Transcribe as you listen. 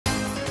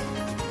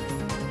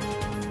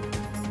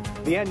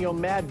The annual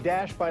Mad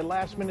Dash by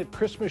last-minute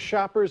Christmas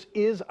shoppers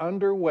is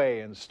underway,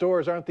 and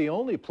stores aren't the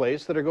only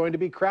place that are going to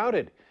be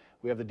crowded.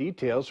 We have the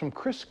details from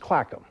Chris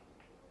Clackham.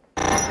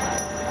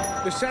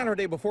 The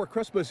Saturday before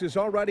Christmas is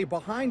already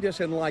behind us,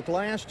 and like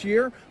last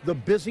year, the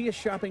busiest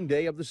shopping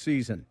day of the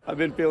season. I've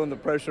been feeling the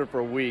pressure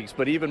for weeks,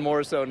 but even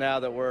more so now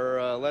that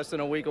we're less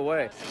than a week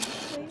away.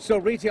 So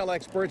retail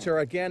experts are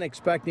again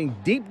expecting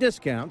deep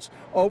discounts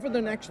over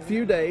the next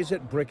few days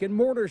at brick and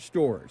mortar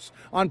stores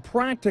on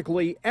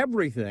practically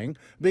everything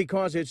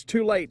because it's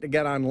too late to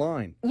get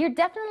online. You're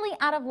definitely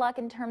out of luck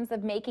in terms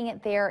of making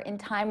it there in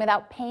time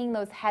without paying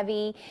those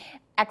heavy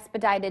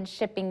expedited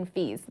shipping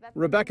fees.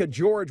 Rebecca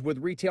George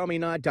with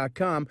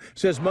RetailMeNot.com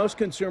says most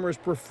consumers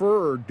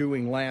prefer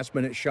doing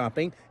last-minute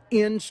shopping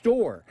in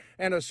store.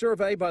 And a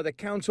survey by the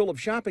Council of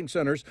Shopping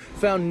Centers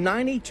found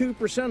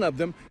 92% of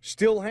them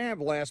still have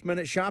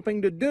last-minute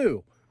shopping to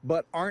do,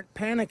 but aren't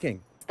panicking.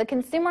 The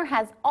consumer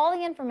has all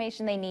the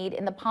information they need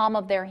in the palm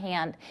of their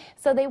hand,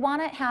 so they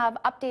want to have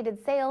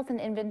updated sales and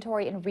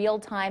inventory in real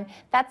time.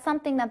 That's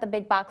something that the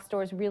big box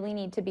stores really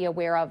need to be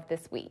aware of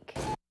this week.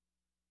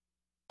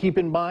 Keep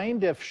in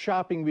mind, if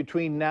shopping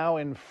between now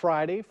and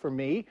Friday, for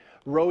me,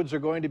 roads are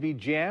going to be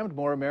jammed.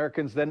 More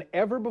Americans than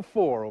ever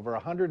before, over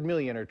 100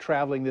 million, are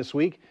traveling this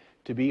week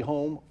to be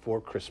home for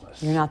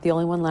Christmas. You're not the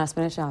only one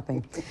last-minute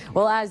shopping.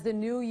 Well, as the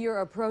new year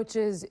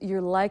approaches,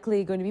 you're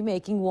likely going to be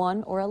making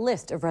one or a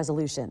list of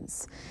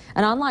resolutions.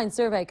 An online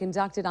survey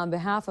conducted on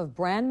behalf of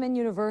Brandman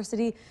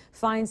University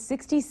finds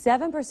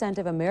 67%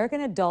 of American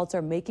adults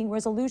are making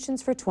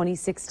resolutions for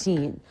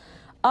 2016.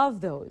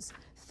 Of those,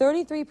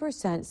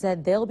 33%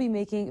 said they'll be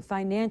making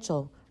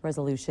financial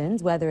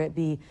resolutions, whether it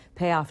be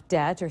pay off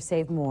debt or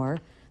save more.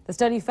 The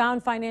study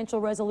found financial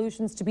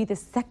resolutions to be the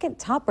second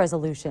top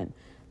resolution.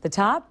 The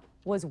top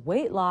was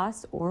weight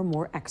loss or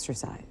more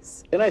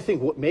exercise. And I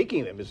think what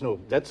making them is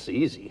that's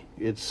easy.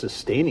 It's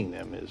sustaining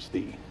them is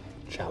the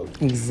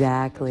challenge.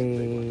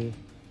 Exactly.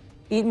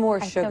 Eat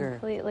more sugar. I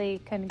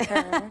completely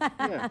concur.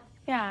 Yeah,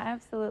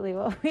 absolutely.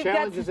 Well,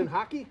 Challenges in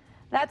hockey?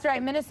 That's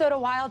right. Minnesota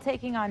Wild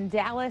taking on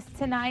Dallas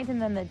tonight,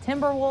 and then the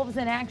Timberwolves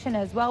in action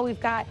as well. We've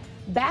got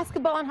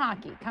basketball and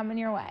hockey coming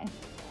your way.